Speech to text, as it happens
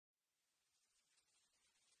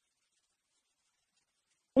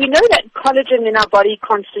We know that collagen in our body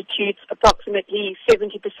constitutes approximately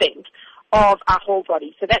 70% of our whole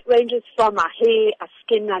body. So that ranges from our hair, our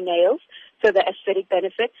skin, our nails, so the aesthetic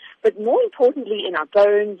benefit, but more importantly in our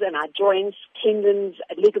bones and our joints, tendons,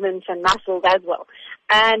 ligaments, and muscles as well.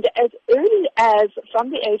 And as early as from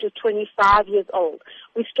the age of 25 years old,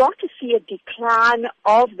 we start to see a decline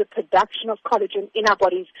of the production of collagen in our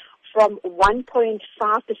bodies from 1.5%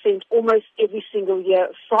 almost every single year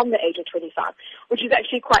from the age of 25, which is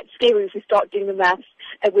actually quite scary if we start doing the maths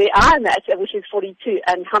at where I'm at, which is 42,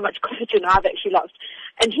 and how much collagen I've actually lost.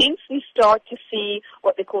 And hence we start to see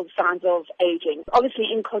what they call signs of aging, obviously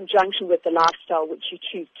in conjunction with the lifestyle which you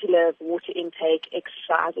choose to live, water intake,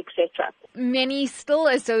 exercise, etc. Many still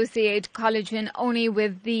associate collagen only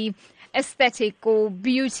with the aesthetic or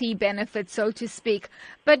beauty benefits, so to speak.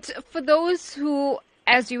 But for those who,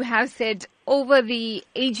 as you have said, over the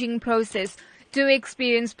aging process do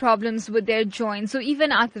experience problems with their joints or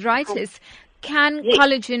even arthritis, can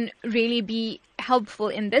collagen really be helpful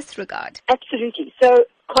in this regard? Absolutely. So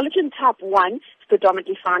collagen type 1 is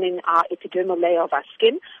predominantly found in our epidermal layer of our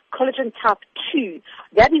skin. Collagen type 2,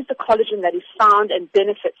 that is the collagen that is found and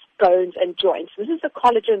benefits bones and joints. This is the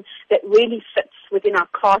collagen that really fits within our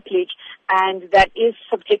cartilage and that is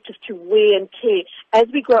subjective to wear and tear as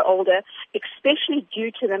we grow older, especially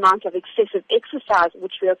due to the amount of excessive exercise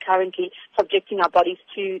which we are currently subjecting our bodies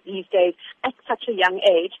to these days at such a young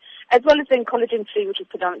age, as well as then collagen 3, which is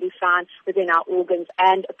predominantly found within our organs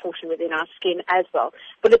and a portion within our skin as well.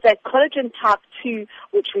 But it's that collagen type 2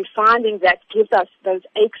 which we're finding that gives us those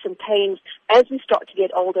aches and pains as we start to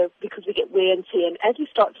get older because we get wear and tear. And as we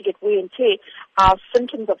start to get wear and tear, our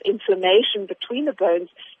symptoms of inflammation between the bones,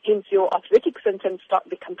 hence your arthritic symptoms, start to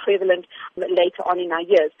become prevalent later on in our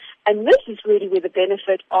years. And this is really where the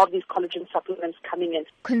benefit of these collagen supplements coming in.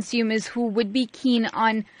 Consumers who would be keen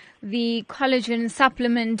on the collagen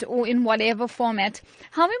supplement or in whatever format,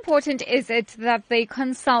 how important is it that they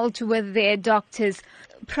consult with their doctors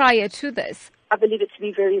prior to this? I believe it to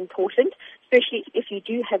be very important, especially if you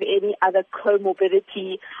do have any other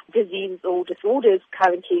comorbidity, disease or disorders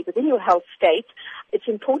currently within your health state. It's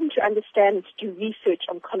important to understand and to do research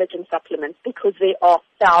on collagen supplements because there are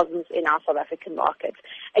thousands in our South African market.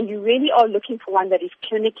 And you really are looking for one that is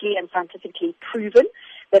clinically and scientifically proven,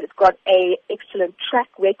 that it's got an excellent track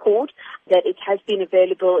record, that it has been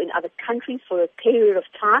available in other countries for a period of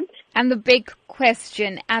time. And the big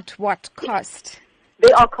question, at what cost?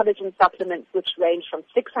 There are collagen supplements which range from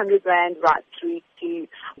 600 Rand right through to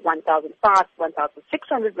 1,500,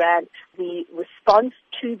 1,600 Rand. The response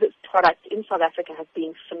to this product in South Africa has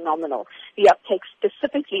been phenomenal. The uptake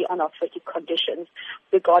specifically on arthritic conditions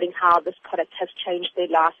regarding how this product has changed their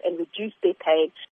life and reduced their pain